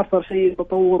احنا نعاصر شيء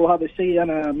تطور وهذا الشيء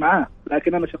انا معاه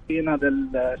لكن انا شخصيا هذا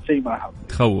الشيء ما احب.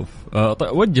 تخوف.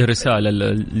 طيب وجه رسالة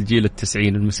للجيل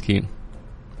التسعين المسكين.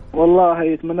 والله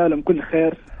يتمنى لهم كل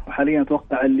خير وحاليا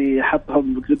اتوقع اللي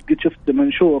حطهم قد شفت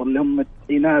منشور اللي هم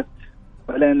التسعينات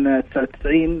وبعدين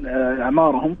 99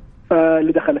 اعمارهم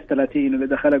فاللي دخل 30 اللي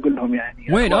دخل اقول لهم يعني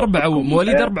وين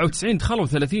مواليد 94 دخلوا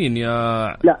 30 يا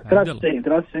لا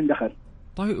 93 دخل.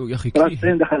 طيب يا اخي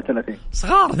 93 دخل 30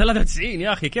 صغار 93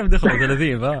 يا اخي كيف دخلوا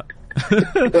 30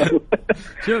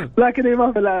 شوف لكن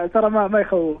ما ترى ما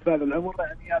يخوف هذا العمر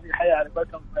يعني هذه حياة على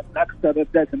بالكم. بالعكس هذا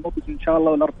بداية النضج إن شاء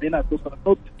الله والأربعينات توصل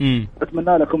النضج.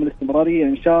 أتمنى لكم الاستمرارية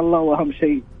إن شاء الله وأهم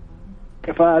شيء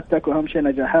كفاءتك وأهم شيء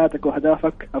نجاحاتك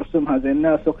وأهدافك أرسمها زي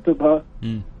الناس واكتبها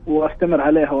واستمر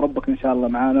عليها وربك إن شاء الله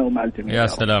معنا ومع الجميع. يا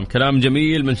سلام كلام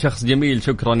جميل من شخص جميل.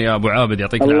 شكرا يا أبو عابد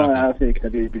يعطيك العافية. الله يعافيك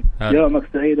حبيبي يومك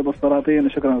سعيد أبو السلاطين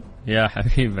وشكرا يا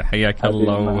حبيبي حياك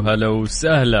الله وهلا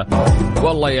وسهلا.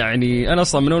 والله يعني أنا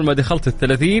أصلا من أول ما دخلت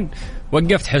 30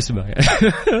 وقفت حسبة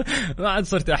ما عاد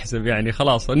صرت أحسب يعني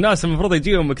خلاص. الناس المفروض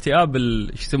يجيهم اكتئاب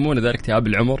إيش يسمونه ذا اكتئاب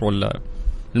العمر ولا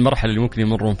المرحلة اللي ممكن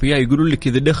يمرون فيها يقولون لك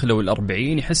إذا دخلوا 40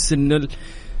 يحس إن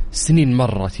السنين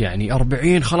مرت يعني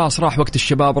 40 خلاص راح وقت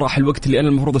الشباب راح الوقت اللي أنا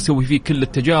المفروض أسوي فيه كل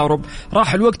التجارب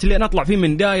راح الوقت اللي أنا أطلع فيه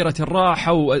من دائرة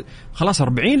الراحة وخلاص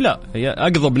 40 لا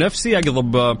أقضب نفسي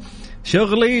أقضب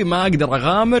شغلي ما أقدر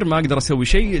أغامر ما أقدر أسوي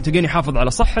شيء تلقاني حافظ على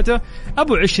صحته.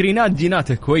 أبو عشرينات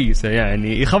جيناته كويسة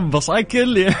يعني يخبص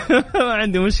أكل ما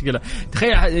عنده مشكلة.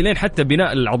 تخيل لين حتى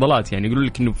بناء العضلات يعني يقولوا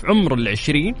لك إنه في عمر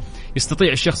 20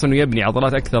 يستطيع الشخص إنه يبني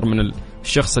عضلات أكثر من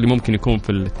الشخص اللي ممكن يكون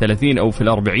في 30 أو في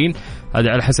 40. هذا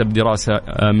على حسب دراسة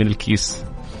من الكيس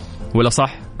ولا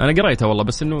صح أنا قريتها والله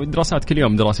بس إنه دراسات كل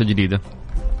يوم دراسة جديدة.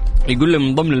 يقول لي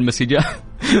من ضمن المسجات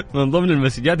من ضمن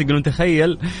المسجات يقولون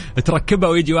تخيل تركبها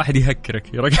ويجي واحد يهكرك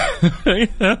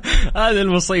هذا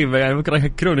المصيبة يعني، بكرة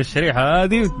يهكرون الشريحة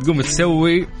هذه وتقوم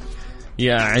تسوي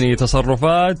يعني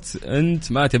تصرفات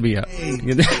أنت ما تبيها.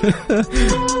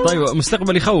 طيب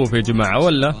مستقبل يخوف يا جماعة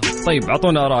ولا؟ طيب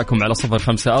عطونا آراءكم على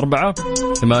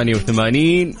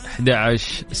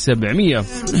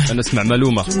 054-88-11-700 نسمع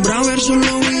معلومة.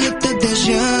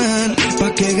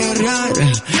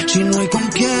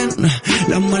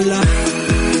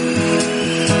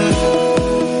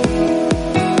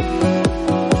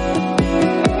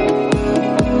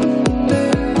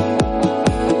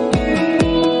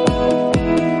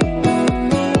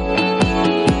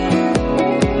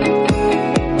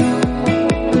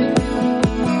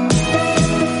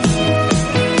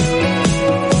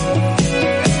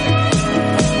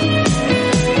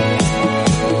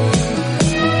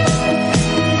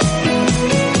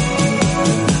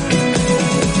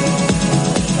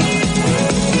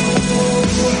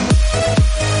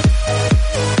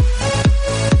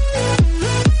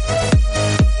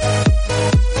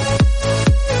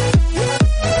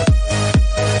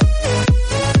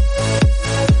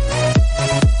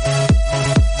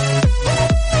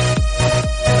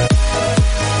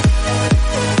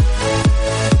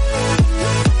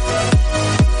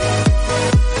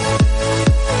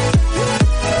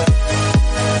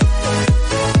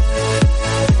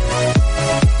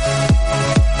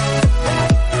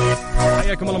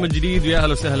 من جديد ويا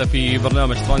اهلا وسهلا في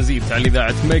برنامج ترانزيت على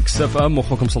اذاعه ميكس اف ام،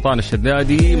 اخوكم سلطان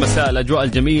الشدادي. مساء الاجواء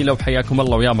الجميله وحياكم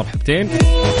الله ويا مرحبتين.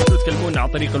 تكلمونا عن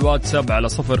طريق الواتساب على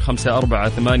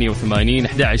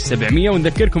 054-88-11-700.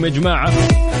 ونذكركم يا جماعه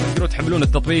تقدروا تحملون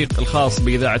التطبيق الخاص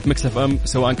باذاعه ميكس اف ام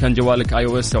سواء كان جوالك اي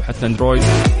او اس او حتى اندرويد.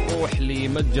 روح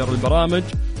لمتجر البرامج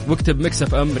واكتب ميكس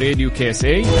اف ام راديو KSA،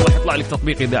 راح يطلع لك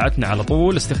تطبيق اذاعتنا على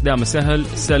طول. استخدامه سهل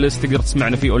سلس، تقدر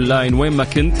تسمعنا فيه اونلاين وين ما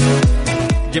كنت.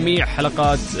 جميع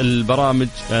حلقات البرامج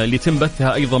اللي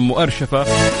تنبثها أيضا مؤرشفة،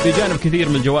 بجانب كثير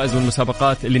من الجوائز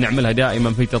والمسابقات اللي نعملها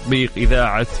دائما في تطبيق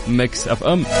إذاعة ميكس أف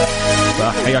أم.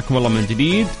 فحياكم الله من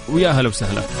جديد ويا هلا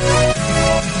وسهلا.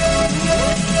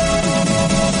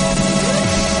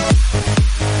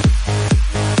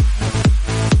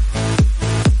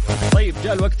 طيب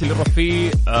جاء الوقت اللي نروح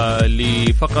فيه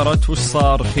لفقرة وش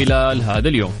صار خلال هذا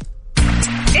اليوم.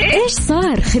 إيش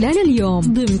صار خلال اليوم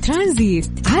ضمن ترانزيت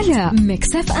على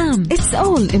ميكس اف ام. It's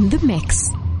all in the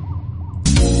mix.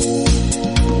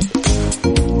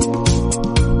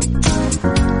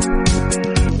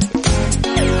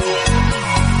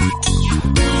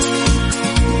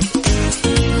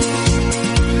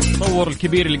 التطور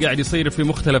الكبير اللي قاعد يصير في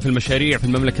مختلف المشاريع في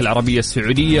المملكة العربية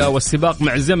السعودية والسباق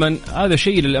مع الزمن، هذا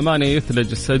شيء للأمانة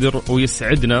يثلج الصدر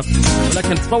ويسعدنا.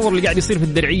 ولكن التطور اللي قاعد يصير في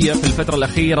الدرعية في الفترة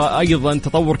الأخيرة أيضا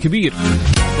تطور كبير.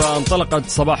 فانطلقت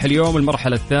صباح اليوم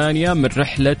المرحلة الثانية من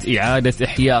رحلة إعادة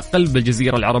إحياء قلب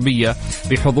الجزيرة العربية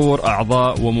بحضور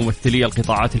أعضاء وممثلي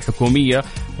القطاعات الحكومية،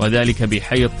 وذلك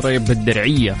بحي الطريب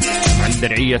بالدرعية.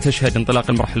 الدرعية تشهد انطلاق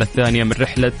المرحلة الثانية من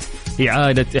رحلة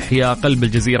إعادة إحياء قلب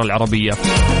الجزيرة العربية.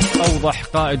 أوضح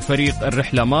قائد فريق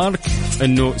الرحلة مارك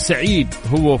أنه سعيد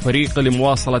هو فريق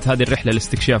لمواصلة هذه الرحلة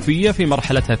الاستكشافية في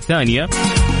مرحلتها الثانية.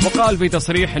 وقال في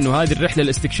تصريح أنه هذه الرحلة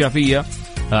الاستكشافية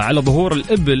على ظهور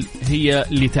الإبل هي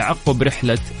لتعقب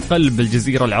رحلة قلب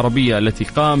الجزيرة العربية التي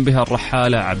قام بها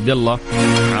الرحالة عبد الله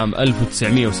عام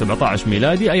 1917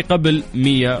 ميلادي، أي قبل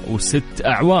 106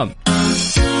 أعوام.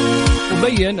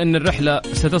 وبين أن الرحلة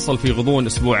ستصل في غضون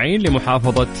أسبوعين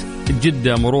لمحافظة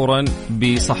جدة، مرورا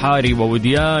بصحاري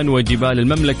ووديان وجبال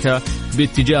المملكة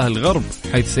باتجاه الغرب،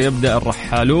 حيث سيبدأ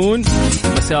الرحالون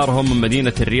مسارهم من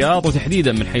مدينة الرياض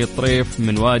وتحديدا من حي الطريف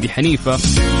من وادي حنيفة.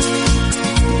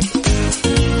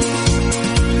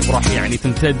 وراح يعني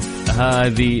تمتد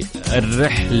هذه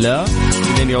الرحلة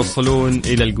لين يوصلون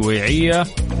إلى القويعية،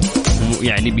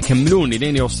 يعني بيكملون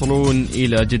لين يوصلون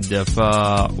إلى جدة.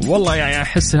 فوالله يعني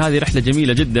أحس هذه رحلة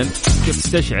جميلة جدا. كيف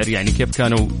تستشعر يعني كيف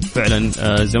كانوا فعلا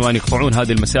زمان يقطعون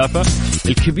هذه المسافة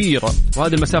الكبيرة،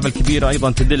 وهذه المسافة الكبيرة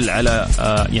أيضا تدل على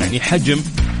يعني حجم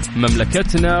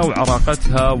مملكتنا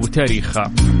وعراقتها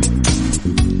وتاريخها.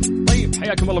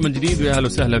 حياكم الله من جديد ويا اهلا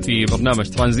وسهلا في برنامج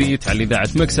ترانزيت على اذاعه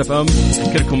ميكس اف ام.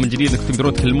 اذكركم من جديد انكم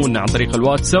تقدرون تكلمونا عن طريق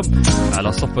الواتساب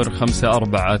على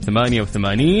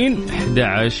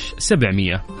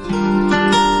 054-88-11-700.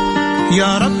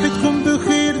 يا رب تكون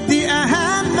بخير، دي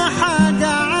اهم حاجه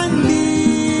عندي.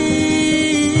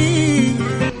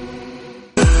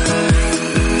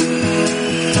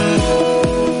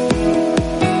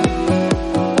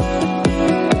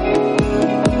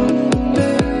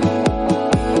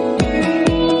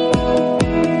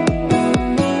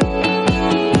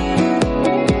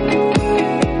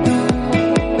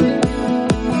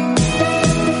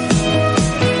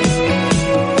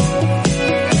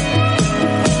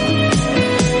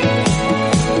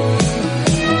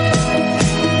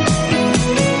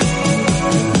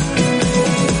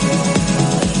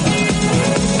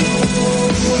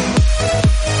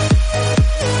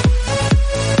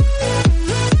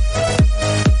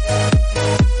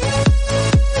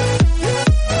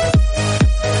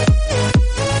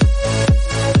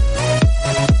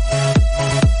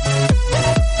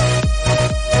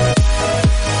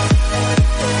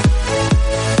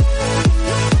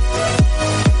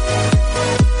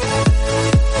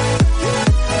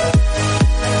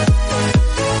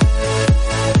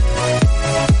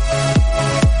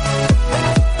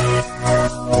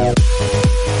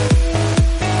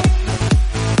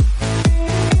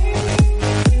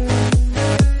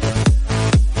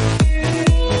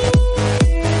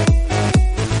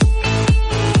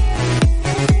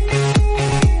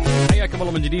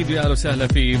 أهلا وسهلا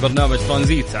في برنامج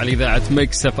ترانزيت على إذاعة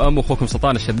ميكس اف ام. أخوكم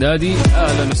سلطان الشدادي.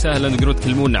 أهلا وسهلا. تقدرون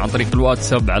تكلمونا عن طريق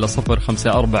الواتساب على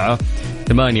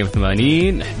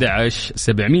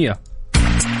 0548811700.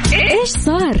 إيش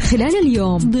صار خلال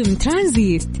اليوم ضمن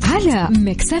ترانزيت على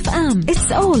ميكس اف ام.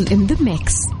 It's all in the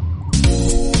mix.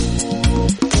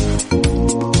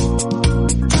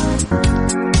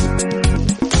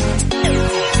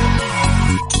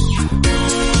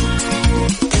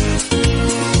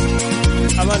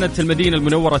 أمانة المدينة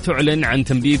المنورة تعلن عن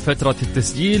تمديد فترة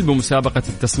التسجيل بمسابقة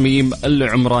التصميم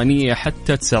العمرانية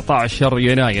حتى 19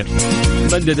 يناير.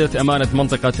 مددت أمانة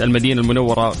منطقة المدينة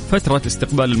المنورة فترة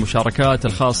استقبال المشاركات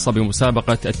الخاصة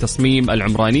بمسابقة التصميم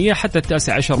العمرانية حتى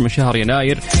 19 من شهر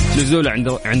يناير،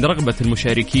 نزولا عند رغبة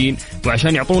المشاركين،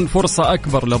 وعشان يعطون فرصة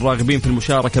أكبر للراغبين في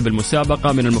المشاركة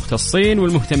بالمسابقة من المختصين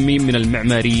والمهتمين من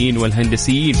المعماريين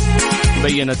والهندسيين.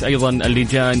 بيّنت أيضا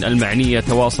اللجان المعنية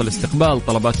تواصل استقبال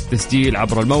طلبات التسجيل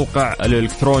عبر الموقع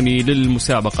الإلكتروني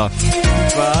للمسابقة.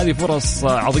 فهذه فرص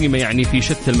عظيمة يعني في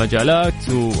شتى المجالات،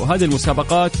 وهذه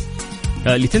المسابقات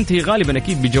اللي تنتهي غالبا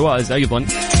أكيد بجوائز أيضا،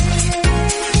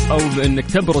 أو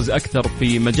بأنك تبرز أكثر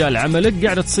في مجال عملك،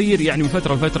 قاعدة تصير يعني من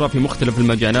فترة لفترة في مختلف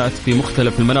المجالات في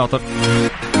مختلف المناطق.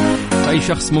 أي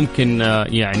شخص ممكن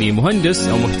يعني مهندس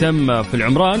أو مهتم في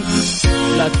العمران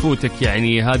لا تفوتك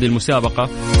يعني هذه المسابقة.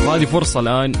 وهذه فرصة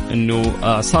الآن أنه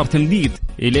صار تمديد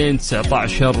إلين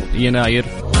 19 يناير.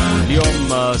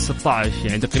 اليوم 16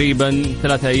 يعني تقريبا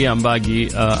 3 أيام باقي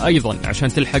أيضا عشان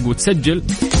تلحق وتسجل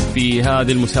في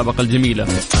هذه المسابقة الجميلة.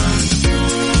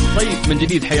 طيب من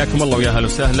جديد حياكم الله ويا هلا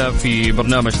وسهلا في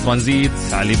برنامج ترانزيت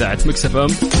على إذاعة ميكس اف ام.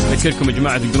 أذكركم يا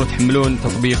جماعة تقدرون تحملون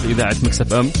تطبيق إذاعة ميكس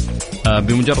اف ام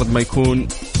بمجرد ما يكون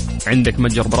عندك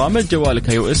متجر برامج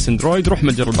جوالك iOS اندرويد، روح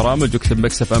متجر البرامج واكتب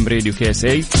ميكس اف ام راديو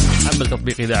KSA، حمل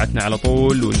تطبيق إذاعتنا على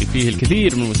طول، واللي فيه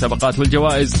الكثير من المسابقات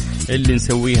والجوائز اللي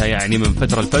نسويها يعني من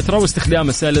فترة لفترة،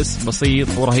 واستخدامه سلس بسيط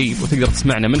ورهيب، وتقدر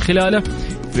تسمعنا من خلاله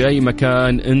في أي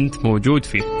مكان أنت موجود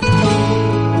فيه.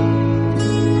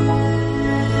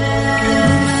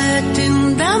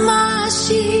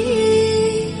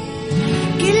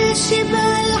 كل شي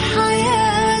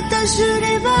بالحياة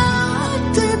تجربة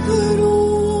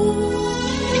تبرو،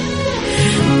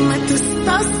 ما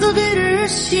تستصغر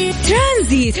شي.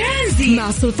 ترانزيت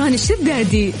مع سلطان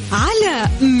الشدادي على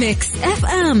ميكس اف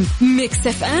ام. ميكس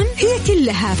اف ام هي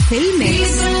كلها في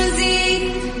الميكس.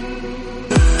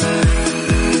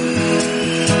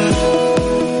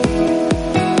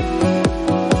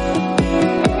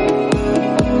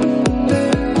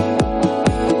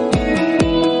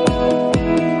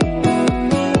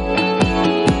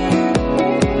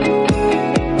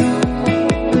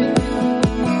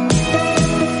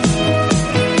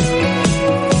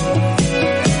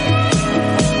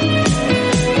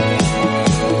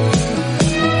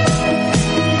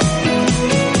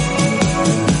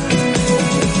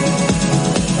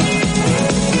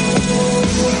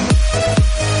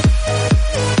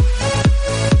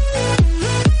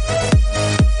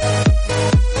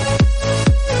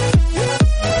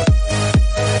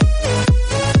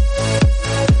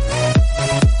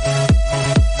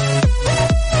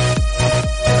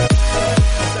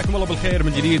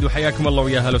 وحياكم الله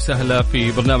ويا هلا وسهلا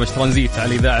في برنامج ترانزيت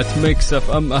على إذاعة ميكس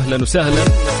اف ام. أهلا وسهلا.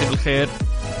 مسي بالخير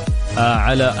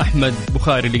على أحمد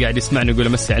بخاري اللي قاعد يسمعنا، يقول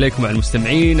مسي عليكم على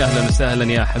المستمعين. أهلا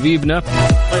وسهلا يا حبيبنا.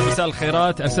 طيب مساء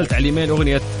الخيرات. أرسلت على الإيميل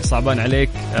أغنية صعبان عليك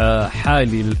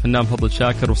حالي للفنان فضل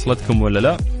شاكر، وصلتكم ولا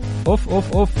لا؟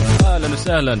 أوف. أهلا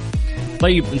وسهلا.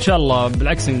 طيب إن شاء الله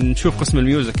بالعكس نشوف قسم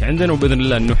الميوزك عندنا وبإذن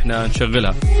الله إنه إحنا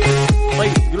نشغلها.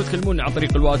 طيب تقدروا تكلمونا عن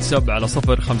طريق الواتساب على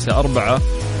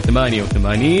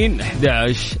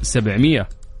 0548811700.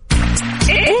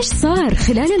 إيش صار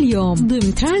خلال اليوم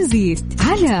ضمن ترانزيت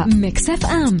على ميكس اف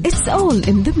ام. It's all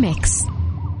in the mix.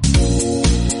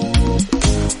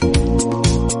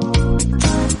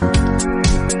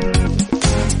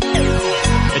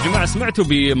 سمعتوا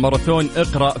بماراثون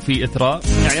اقرأ في إثراء؟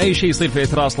 يعني أي شيء يصير في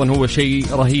إثراء أصلا هو شيء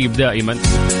رهيب دائما.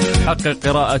 حقق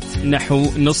قراءة نحو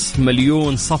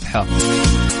 500,000 صفحة.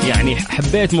 يعني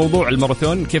حبيت موضوع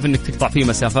الماراثون كيف انك تقطع فيه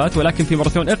مسافات، ولكن في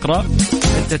ماراثون اقرأ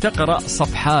انت تقرأ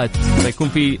صفحات، فيكون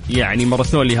في يعني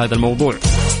ماراثون لهذا الموضوع.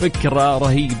 فكرة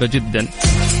رهيبة جدا.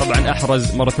 طبعا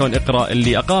أحرز ماراثون اقرأ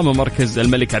اللي أقامه مركز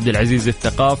الملك عبد العزيز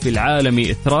الثقافي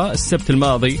العالمي إثراء السبت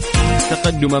الماضي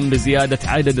تقدما بزيادة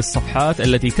عدد الصفحات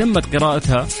التي تمت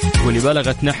قراءتها، واللي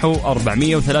بلغت نحو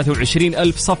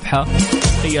 423,000 صفحة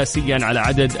قياسيا على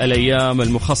عدد الأيام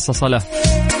المخصصة له.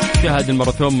 شهد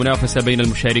الماراثون منافسة بين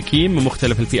المشاركين من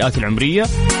مختلف الفئات العمرية،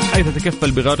 حيث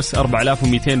تكفل بغرس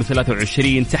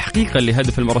 4223 تحقيقا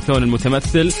لهدف الماراثون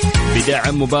المتمثل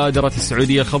بدعم مبادرة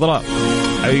السعودية الخضراء،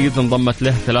 حيث انضمت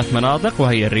له 3 مناطق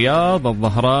وهي الرياض،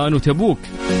 الظهران وتبوك.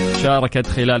 شاركت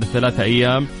خلال ال3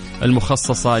 أيام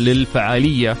المخصصة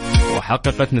للفعالية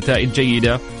وحققت نتائج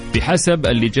جيدة بحسب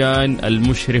اللجان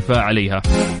المشرفة عليها.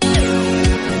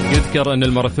 يذكر أن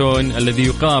الماراثون الذي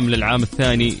يقام للعام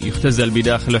الثاني يختزل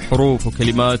بداخله حروف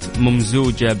وكلمات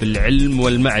ممزوجة بالعلم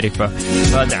والمعرفة.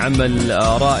 هذا عمل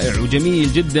رائع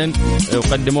وجميل جدا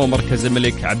يقدمه مركز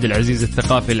الملك عبد العزيز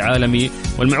الثقافي العالمي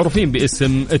والمعروفين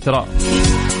باسم إتراء.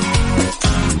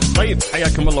 طيب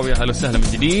حياكم الله ويا هلا وسهلا من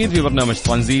جديد في برنامج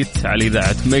ترانزيت على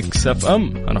إذاعة ميكس اف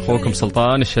ام. أنا أخوكم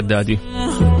سلطان الشدادي.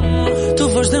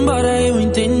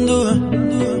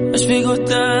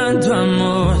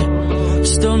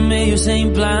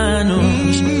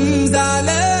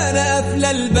 زعلانة قفل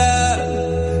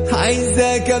الباب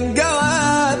عايزة كم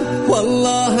جواب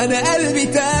والله أنا قلبي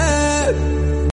تاب